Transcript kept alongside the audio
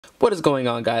What is going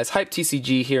on, guys? Hype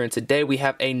TCG here, and today we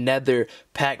have another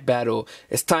pack battle.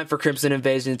 It's time for Crimson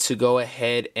Invasion to go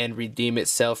ahead and redeem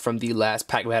itself from the last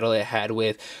pack battle it had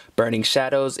with Burning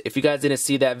Shadows. If you guys didn't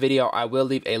see that video, I will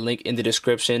leave a link in the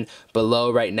description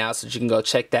below right now so that you can go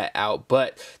check that out.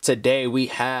 But today we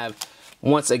have,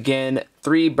 once again,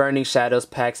 3 Burning Shadows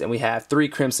packs and we have 3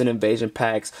 Crimson Invasion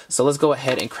packs. So let's go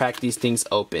ahead and crack these things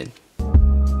open.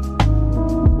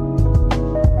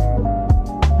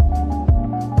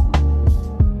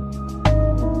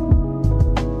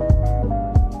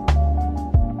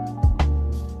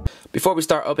 Before we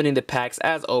start opening the packs,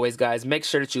 as always, guys, make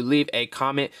sure that you leave a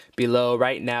comment below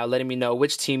right now letting me know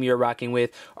which team you're rocking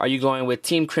with. Are you going with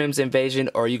Team Crimson Invasion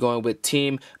or are you going with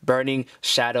Team Burning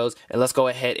Shadows? And let's go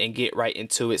ahead and get right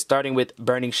into it. Starting with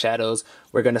Burning Shadows,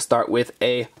 we're going to start with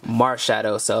a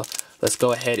Marshadow. So let's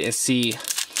go ahead and see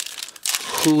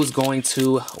who's going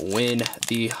to win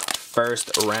the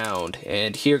first round.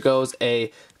 And here goes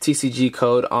a TCG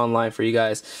code online for you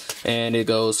guys. And it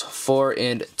goes 4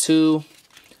 and 2.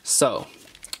 So,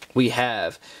 we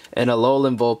have an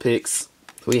Alolan Vulpix,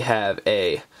 we have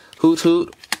a Hoot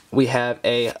Hoot, we have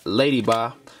a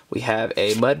Ladybah, we have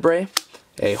a Mudbray,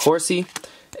 a Horsey,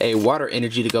 a Water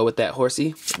Energy to go with that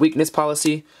Horsey, Weakness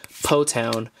Policy,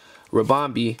 Potown,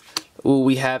 Rabombi.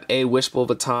 We have a Wishful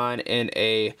Baton and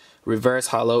a Reverse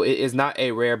Hollow. It is not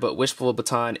a rare, but Wishful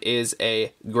Baton is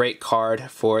a great card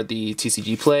for the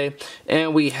TCG play.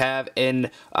 And we have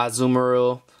an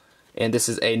Azumarill. And this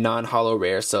is a non-holo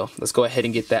rare, so let's go ahead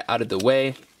and get that out of the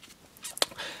way.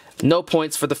 No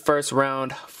points for the first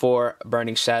round for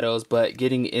Burning Shadows, but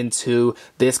getting into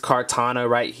this Kartana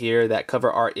right here, that cover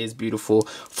art is beautiful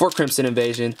for Crimson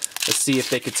Invasion. Let's see if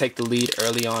they could take the lead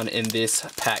early on in this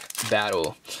pack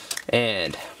battle.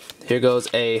 And here goes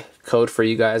a code for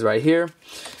you guys right here.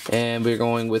 And we're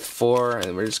going with 4,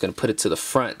 and we're just going to put it to the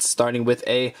front. Starting with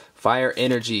a Fire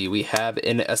Energy, we have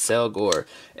an Acelgor,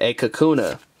 a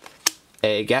Kakuna,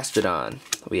 a Gastrodon,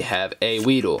 we have a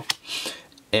Weedle,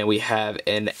 and we have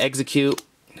an Execute,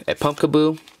 a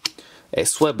Pumpkaboo, a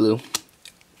Swablu,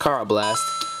 Carablast.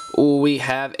 We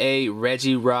have a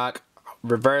Regirock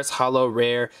Reverse Hollow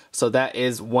Rare, so that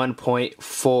is 1 point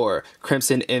for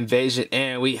Crimson Invasion.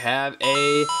 And we have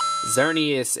a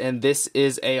Xerneas, and this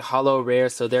is a Hollow Rare,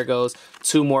 so there goes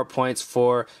 2 more points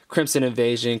for Crimson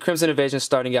Invasion. Crimson Invasion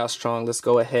starting out strong. Let's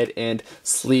go ahead and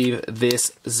sleeve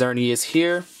this Xerneas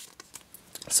here.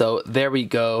 So there we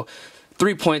go.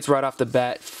 3 points right off the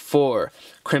bat for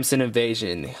Crimson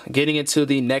Invasion. Getting into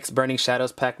the next Burning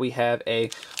Shadows pack, we have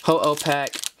a Ho-Oh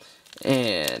pack.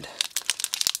 And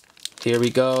here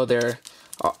we go. They're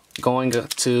going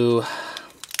to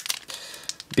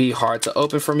be hard to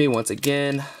open for me once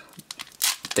again.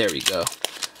 There we go.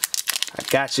 I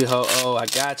got you, Ho-Oh. I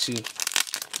got you.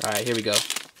 Alright, here we go.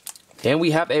 And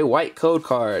we have a white code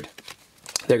card.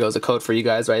 There goes a code for you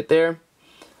guys right there.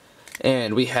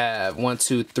 And we have 1,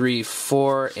 2, 3,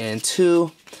 4, and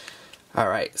 2.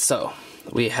 Alright, so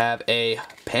we have a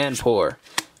Panpour.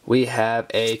 We have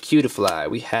a Cutiefly.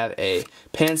 We have a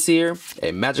Pansear,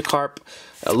 a Magikarp,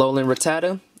 a Alolan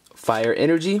Rattata, Fire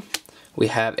Energy. We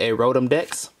have a Rotom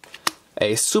Dex,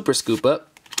 a Super Scoop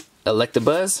Up,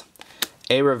 Electabuzz,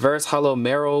 a Reverse Hollow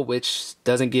Marill, which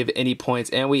doesn't give any points,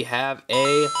 and we have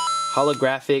a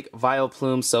holographic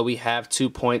Vileplume, so we have 2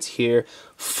 points here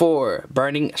for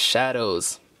Burning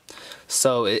Shadows.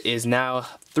 So it is now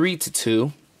 3 to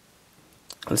 2.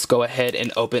 Let's go ahead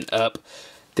and open up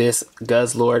this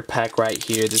Guzzlord pack right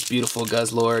here, this beautiful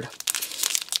Guzzlord.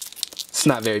 It's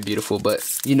not very beautiful,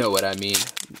 but you know what I mean.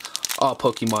 All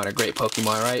Pokemon are great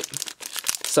Pokemon, right?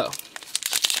 So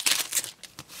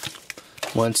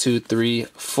 1, 2, 3,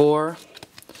 4.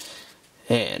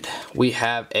 And we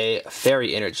have a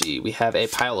Fairy Energy, we have a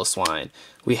Piloswine,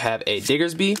 we have a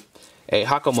Diggersby, a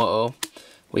Hakamo'o,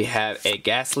 we have a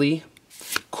Ghastly,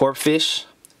 Corphish,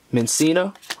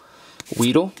 Mincina,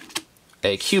 Weedle,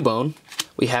 a Cubone,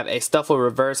 we have a Stuffle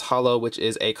Reverse Hollow, which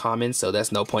is a common, so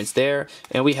that's no points there,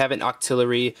 and we have an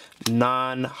Octillery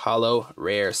non-hollow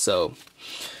rare, so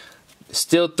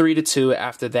still 3 to 2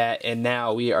 after that, and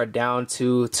now we are down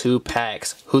to 2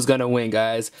 packs. Who's gonna win,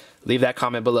 guys? Leave that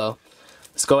comment below.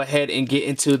 Let's go ahead and get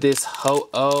into this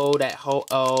Ho-Oh, that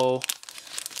Ho-Oh.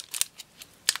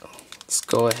 Let's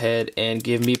go ahead and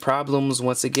give me problems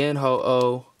once again,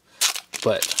 Ho-Oh.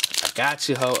 But I got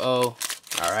you, Ho-Oh.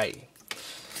 Alright,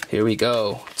 here we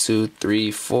go. 2,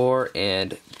 3, 4,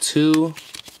 and 2.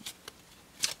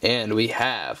 And we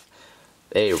have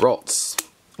a Ralts.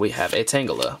 We have a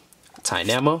Tangela,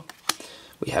 Tynamo.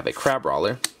 We have a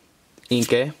Crabrawler,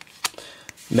 Inkay,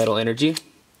 Metal Energy,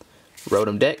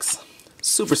 Rotom Dex,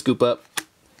 Super Scoop Up,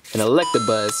 An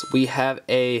Electabuzz. We have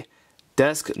a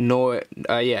Dusk Noir,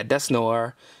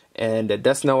 and the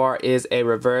Dusk Noir is a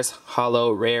reverse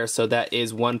holo rare, so that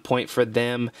is 1 point for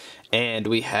them. And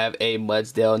we have a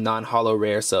Mudsdale non-holo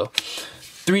rare, so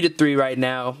 3-3 right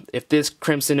now. If this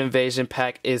Crimson Invasion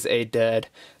pack is a dud,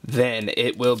 then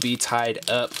it will be tied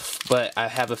up, but I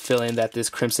have a feeling that this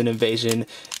Crimson Invasion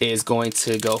is going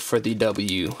to go for the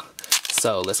W.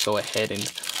 So let's go ahead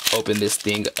and open this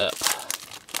thing up.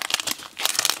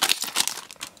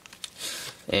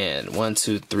 And 1,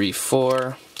 2, 3,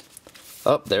 4.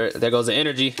 Oh, there goes the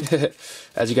energy.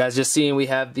 As you guys just seen, we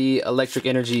have the electric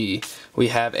energy. We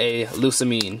have a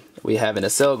Lusamine. We have an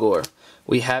Acelgor.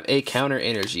 We have a counter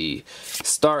energy.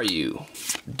 Staryu,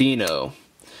 Dino,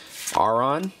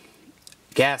 Aron,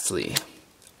 Ghastly.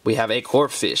 We have a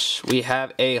Corphish. We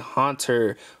have a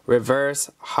Haunter. Reverse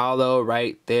holo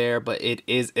right there, but it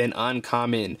is an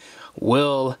uncommon.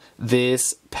 Will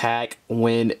this pack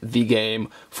win the game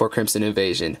for Crimson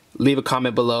Invasion? Leave a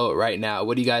comment below right now.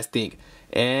 What do you guys think?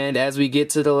 And as we get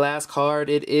to the last card,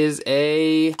 it is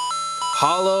a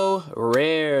holo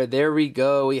rare. There we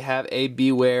go. We have a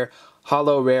Beware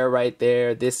holo rare right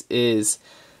there. This is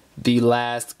the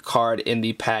last card in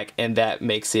the pack, and that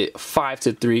makes it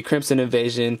 5-3. Crimson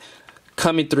Invasion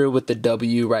coming through with the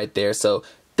W right there. So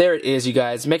there it is, you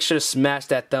guys. Make sure to smash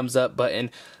that thumbs up button.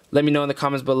 Let me know in the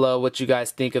comments below what you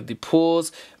guys think of the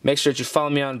pools. Make sure that you follow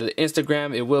me on the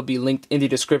Instagram. It will be linked in the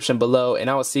description below, and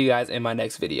I will see you guys in my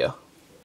next video.